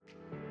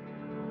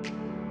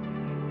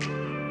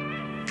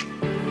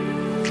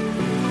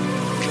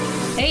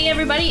Hey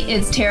everybody,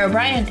 it's Tara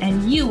Bryan,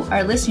 and you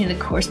are listening to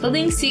the Course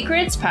Building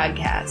Secrets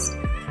podcast.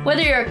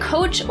 Whether you're a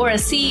coach or a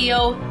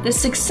CEO, the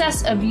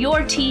success of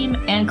your team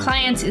and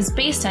clients is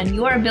based on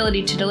your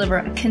ability to deliver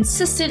a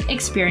consistent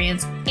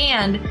experience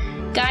and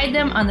guide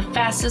them on the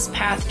fastest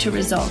path to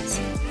results.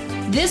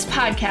 This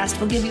podcast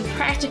will give you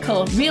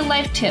practical,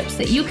 real-life tips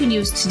that you can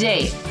use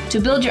today to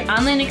build your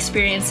online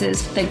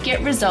experiences that get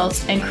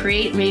results and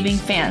create raving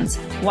fans.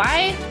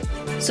 Why?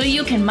 So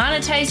you can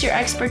monetize your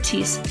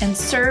expertise and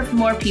serve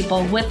more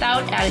people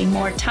without adding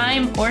more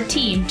time or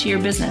team to your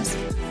business.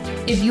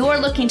 If you're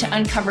looking to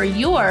uncover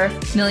your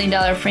 $1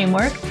 million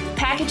framework,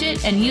 package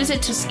it, and use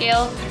it to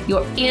scale,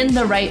 you're in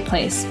the right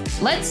place.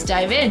 Let's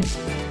dive in.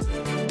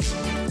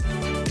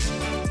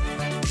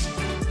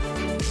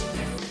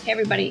 Hey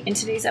everybody, in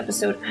today's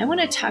episode, I want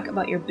to talk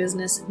about your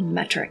business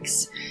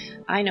metrics.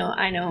 I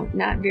know,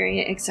 not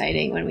very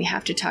exciting when we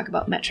have to talk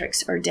about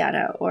metrics or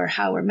data or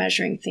how we're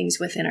measuring things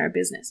within our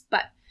business.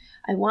 But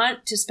I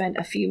want to spend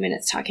a few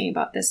minutes talking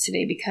about this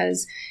today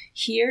because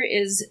here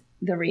is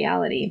the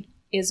reality,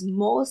 is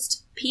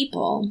most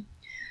people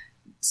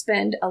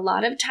spend a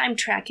lot of time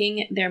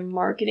tracking their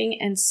marketing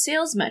and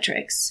sales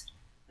metrics,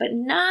 but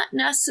not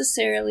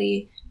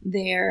necessarily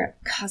their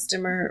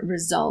customer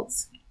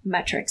results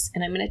metrics.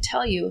 And I'm going to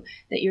tell you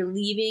that you're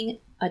leaving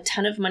a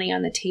ton of money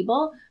on the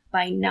table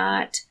by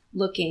not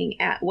looking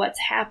at what's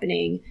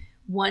happening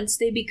once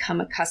they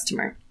become a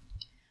customer.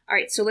 All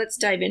right, so let's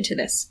dive into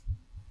this.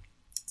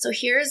 So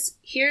here's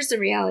the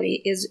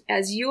reality is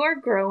as you are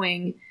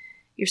growing,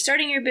 you're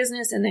starting your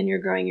business and then you're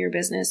growing your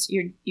business,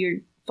 you're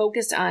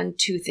focused on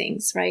two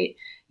things, right?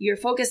 You're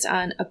focused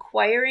on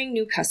acquiring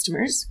new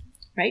customers,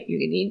 right? You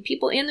need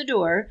people in the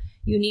door.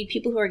 You need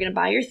people who are going to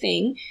buy your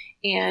thing.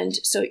 And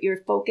so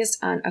you're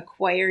focused on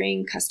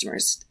acquiring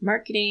customers,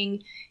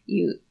 marketing,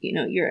 you're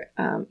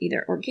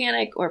either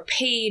organic or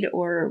paid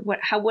or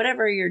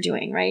whatever you're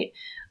doing, right?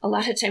 A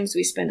lot of times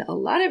we spend a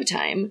lot of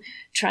time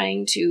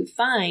trying to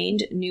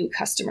find new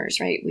customers,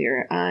 right?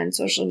 We're on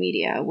social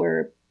media,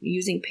 we're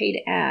using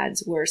paid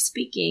ads, we're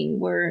speaking,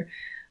 we're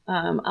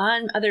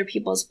on other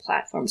people's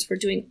platforms. We're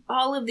doing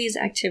all of these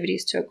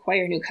activities to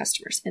acquire new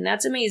customers. And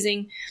that's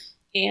amazing.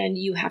 And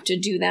you have to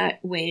do that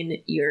when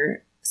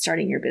you're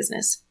starting your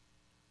business.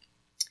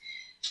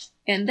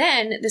 And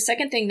then the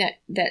second thing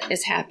that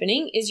is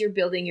happening is you're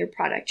building your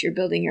product. You're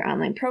building your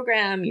online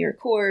program, your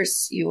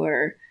course,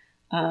 your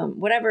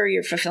whatever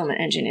your fulfillment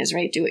engine is,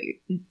 right? Do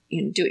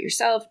it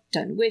yourself,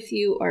 done with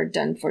you, or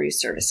done for you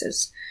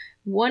services.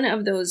 One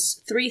of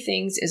those three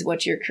things is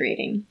what you're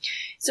creating.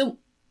 So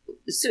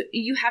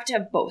you have to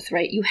have both,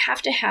 right? You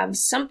have to have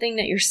something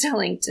that you're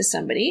selling to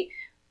somebody.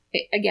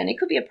 Again, it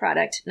could be a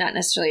product, not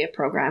necessarily a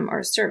program or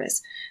a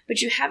service,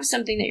 but you have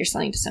something that you're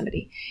selling to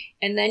somebody.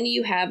 And then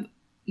you have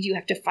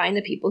to find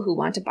the people who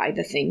want to buy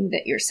the thing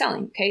that you're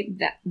selling. Okay.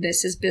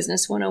 This is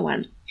business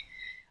 101.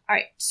 All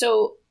right.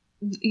 So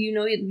you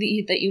know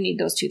that you need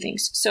those two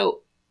things.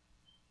 So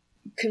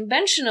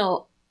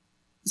conventional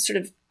sort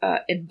of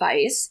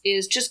advice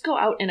is just go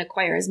out and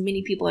acquire as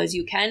many people as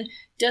you can.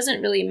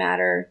 Doesn't really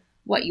matter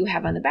what you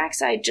have on the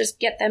backside, just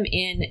get them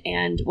in.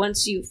 And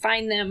once you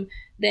find them,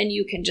 then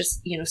you can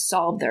just,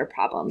 solve their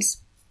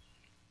problems.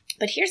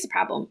 But here's the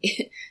problem.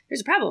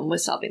 There's a problem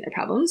with solving their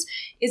problems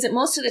is that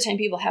most of the time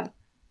people have,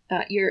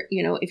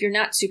 if you're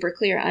not super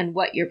clear on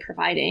what you're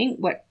providing,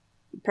 what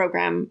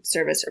program,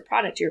 service, or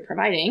product you're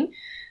providing,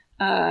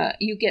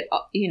 you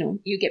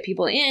get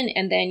people in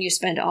and then you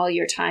spend all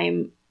your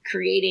time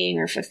creating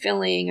or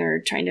fulfilling or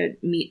trying to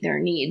meet their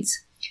needs.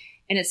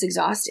 And it's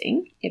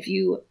exhausting. If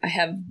you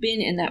have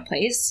been in that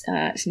place,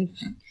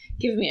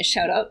 give me a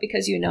shout out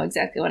because you know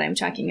exactly what I'm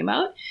talking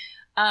about.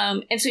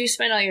 And so you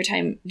spend all your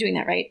time doing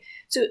that, right?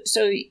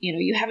 So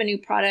you have a new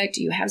product,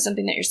 you have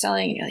something that you're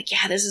selling, and you're like,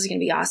 yeah, this is going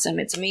to be awesome.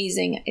 It's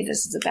amazing.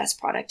 This is the best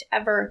product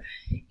ever.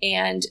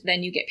 And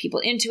then you get people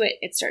into it.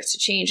 It starts to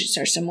change. It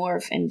starts to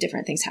morph and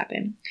different things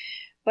happen.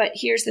 But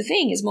here's the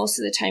thing is most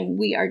of the time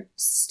we are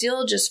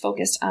still just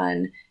focused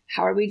on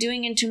how are we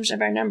doing in terms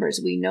of our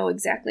numbers? We know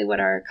exactly what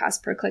our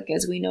cost per click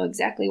is. We know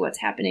exactly what's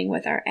happening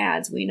with our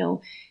ads. We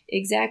know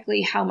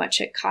exactly how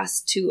much it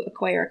costs to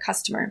acquire a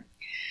customer.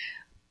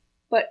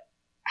 But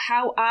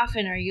how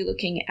often are you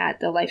looking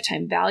at the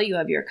lifetime value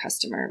of your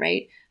customer,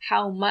 right?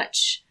 How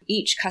much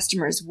each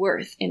customer is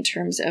worth in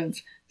terms of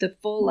the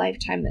full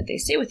lifetime that they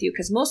stay with you?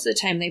 Because most of the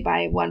time they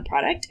buy one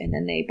product and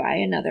then they buy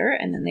another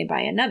and then they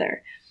buy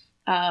another.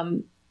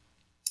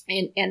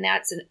 And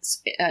that's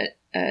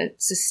a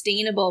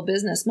sustainable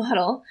business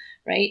model,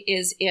 right?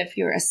 Is if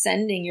you're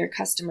ascending your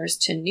customers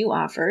to new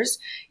offers,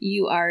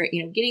 you are,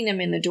 getting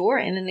them in the door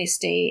and then they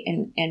stay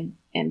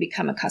and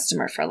become a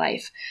customer for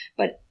life.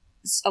 But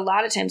a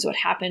lot of times what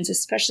happens,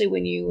 especially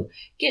when you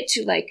get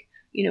to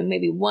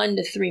maybe 1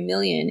 to 3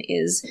 million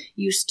is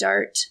you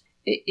start,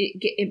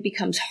 it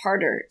becomes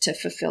harder to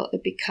fulfill.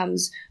 It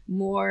becomes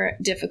more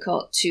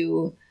difficult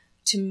to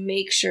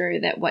make sure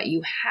that what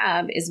you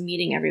have is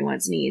meeting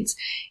everyone's needs.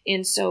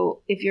 And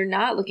so if you're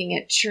not looking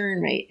at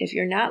churn rate, if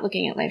you're not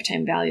looking at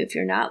lifetime value, if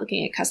you're not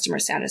looking at customer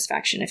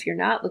satisfaction, if you're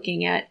not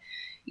looking at,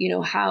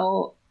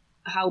 how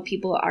how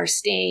people are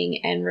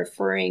staying and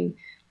referring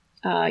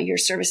your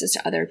services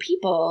to other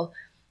people,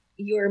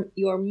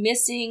 you're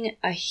missing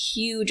a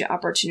huge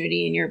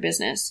opportunity in your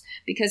business,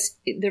 because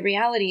the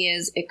reality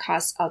is it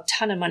costs a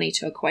ton of money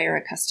to acquire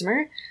a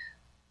customer.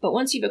 But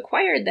once you've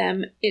acquired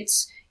them,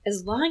 it's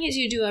as long as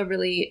you do a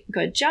really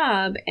good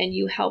job and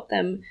you help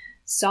them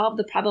solve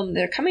the problem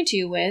they're coming to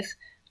you with,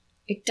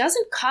 it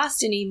doesn't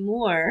cost any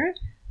more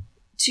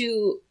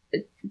to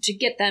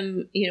get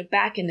them,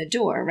 back in the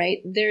door,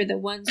 right? They're the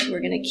ones who are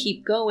going to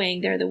keep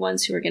going. They're the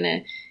ones who are going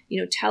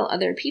to, tell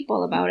other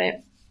people about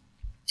it.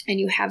 And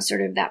you have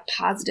sort of that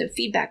positive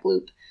feedback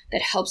loop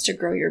that helps to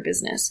grow your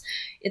business.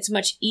 It's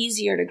much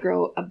easier to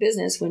grow a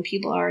business when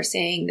people are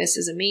saying, this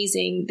is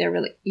amazing, they're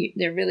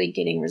really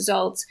getting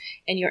results,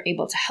 and you're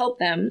able to help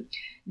them,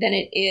 than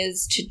it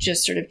is to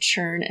just sort of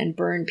churn and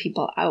burn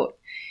people out.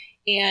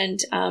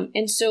 And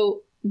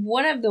so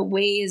one of the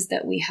ways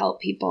that we help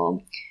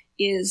people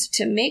is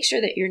to make sure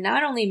that you're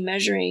not only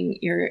measuring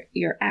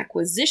your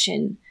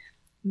acquisition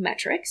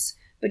metrics,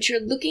 but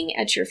you're looking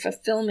at your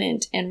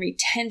fulfillment and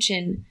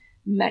retention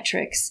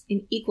metrics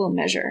in equal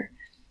measure,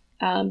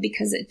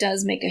 because it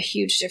does make a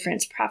huge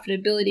difference.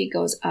 Profitability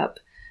goes up.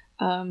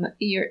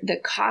 The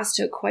cost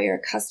to acquire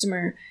a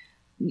customer,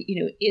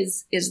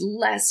 is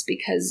less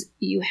because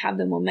you have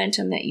the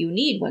momentum that you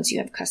need once you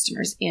have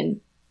customers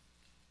in.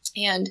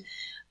 And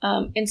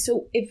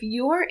so if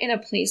you're in a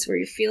place where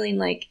you're feeling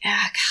like,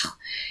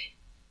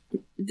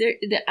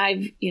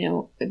 I've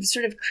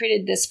sort of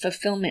created this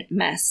fulfillment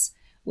mess.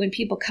 When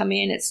people come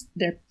in, it's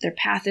their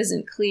path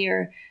isn't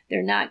clear.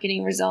 They're not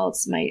getting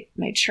results. My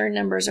churn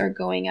numbers are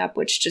going up,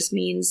 which just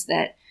means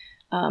that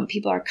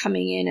people are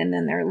coming in and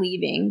then they're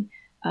leaving.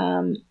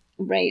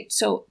 Right.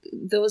 So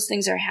those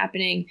things are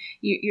happening.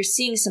 You're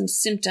seeing some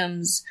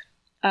symptoms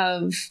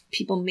of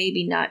people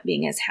maybe not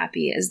being as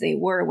happy as they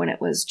were when it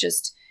was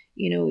just,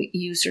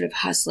 you sort of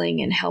hustling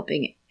and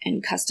helping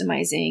and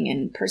customizing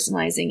and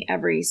personalizing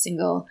every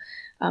single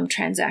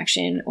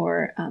transaction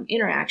or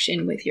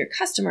interaction with your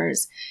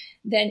customers.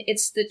 Then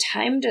it's the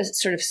time to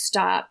sort of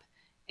stop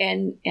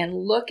and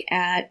look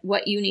at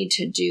what you need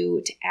to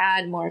do to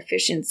add more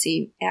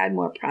efficiency, add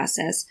more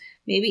process,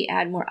 maybe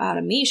add more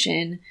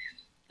automation,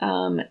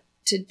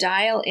 to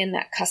dial in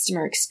that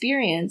customer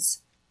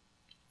experience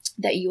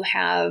that you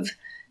have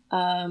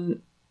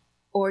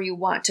or you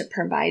want to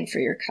provide for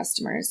your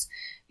customers.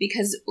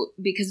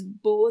 Because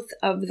both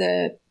of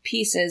the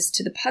pieces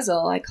to the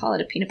puzzle, I call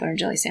it a peanut butter and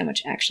jelly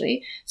sandwich,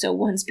 actually. So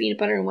one's peanut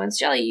butter and one's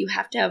jelly. You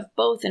have to have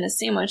both in a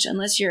sandwich,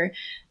 unless you're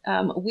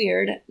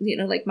weird.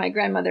 Like my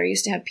grandmother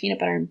used to have peanut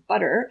butter and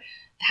butter.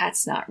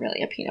 That's not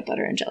really a peanut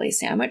butter and jelly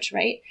sandwich,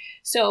 right?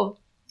 So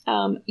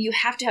you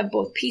have to have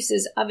both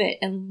pieces of it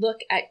and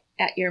look at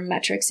your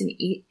metrics in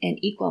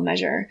equal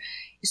measure.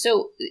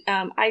 So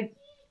I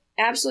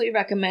absolutely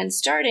recommend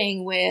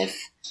starting with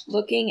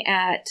looking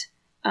at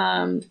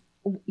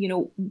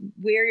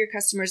where your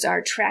customers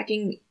are,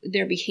 tracking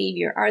their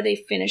behavior. Are they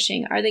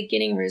finishing? Are they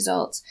getting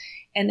results?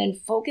 And then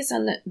focus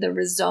on the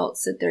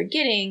results that they're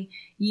getting.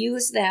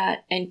 Use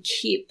that and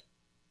keep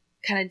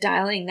kind of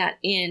dialing that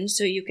in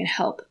so you can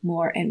help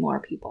more and more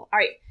people. All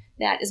right.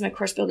 That is my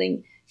course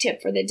building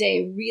tip for the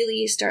day.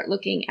 Really start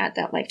looking at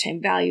that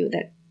lifetime value,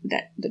 that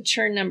the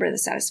churn number, the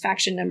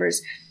satisfaction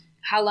numbers,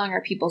 how long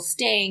are people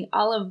staying,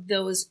 all of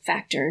those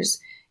factors,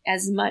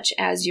 as much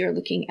as you're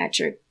looking at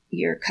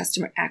your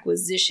customer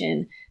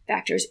acquisition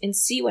factors, and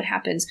see what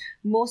happens.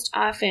 Most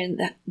often,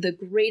 the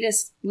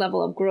greatest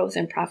level of growth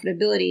and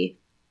profitability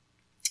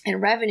and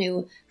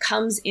revenue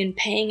comes in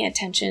paying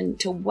attention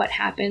to what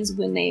happens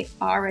when they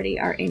already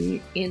are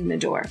in the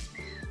door.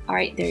 All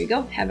right, there you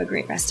go. Have a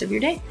great rest of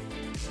your day.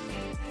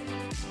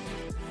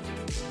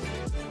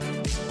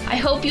 I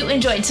hope you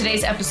enjoyed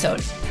today's episode.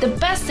 The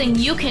best thing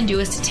you can do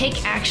is to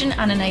take action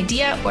on an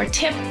idea or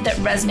tip that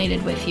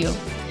resonated with you.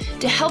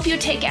 To help you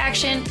take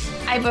action,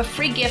 I have a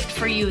free gift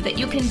for you that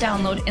you can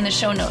download in the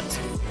show notes.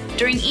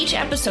 During each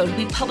episode,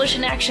 we publish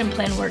an action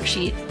plan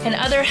worksheet and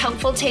other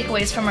helpful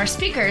takeaways from our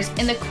speakers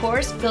in the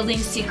Course Building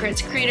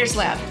Secrets Creators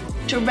Lab.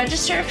 To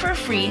register for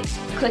free,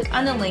 click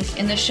on the link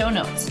in the show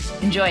notes.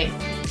 Enjoy.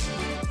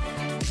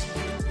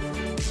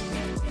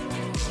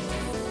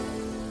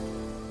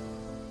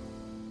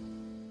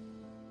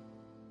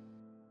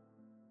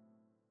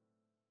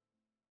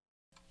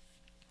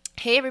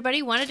 Hey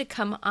everybody, wanted to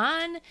come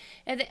on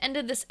at the end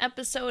of this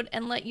episode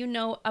and let you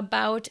know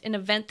about an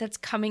event that's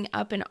coming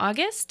up in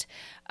August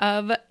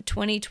of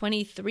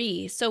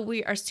 2023. So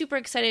we are super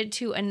excited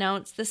to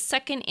announce the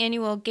second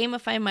annual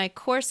Gamify My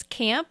Course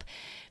Camp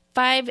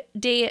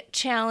 5-day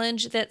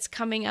challenge that's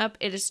coming up.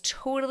 It is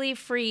totally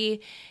free.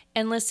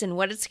 And listen,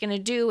 what it's going to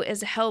do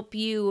is help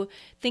you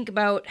think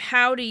about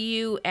how do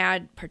you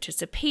add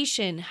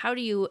participation? How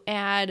do you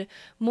add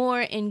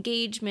more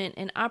engagement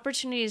and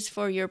opportunities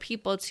for your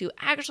people to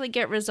actually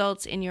get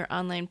results in your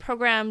online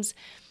programs?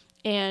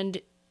 And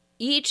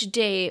each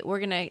day we're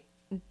going to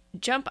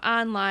jump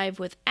on live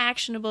with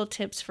actionable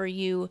tips for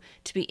you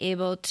to be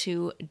able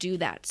to do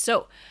that.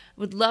 So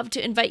would love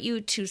to invite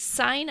you to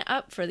sign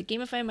up for the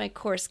Gamify My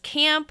Course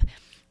Camp.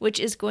 which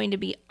is going to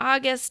be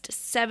August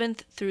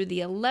 7th through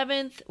the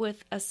 11th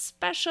with a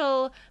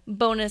special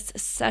bonus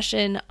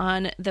session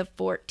on the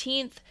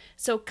 14th.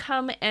 So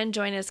come and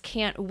join us.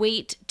 Can't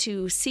wait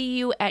to see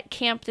you at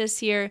camp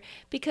this year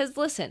because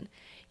listen,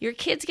 your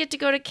kids get to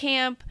go to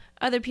camp,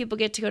 other people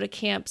get to go to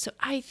camp. So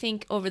I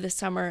think over the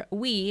summer,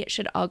 we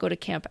should all go to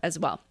camp as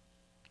well.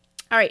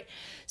 All right,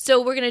 so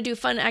we're going to do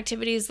fun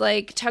activities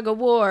like tug of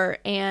war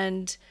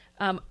and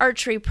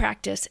archery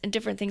practice and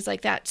different things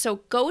like that. So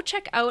go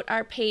check out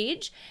our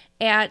page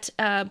at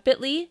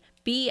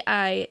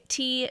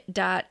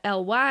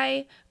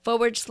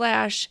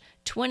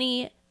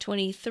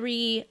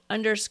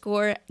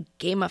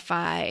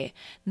bit.ly/2023_gamify.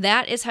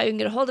 That is how you can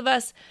get a hold of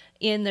us.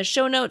 In the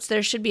show notes,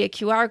 there should be a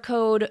QR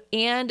code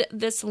and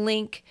this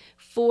link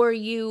for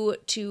you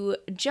to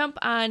jump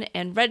on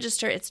and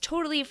register. It's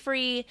totally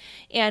free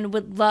and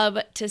would love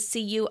to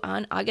see you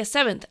on August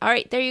 7th. All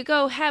right, there you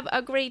go. Have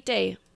a great day.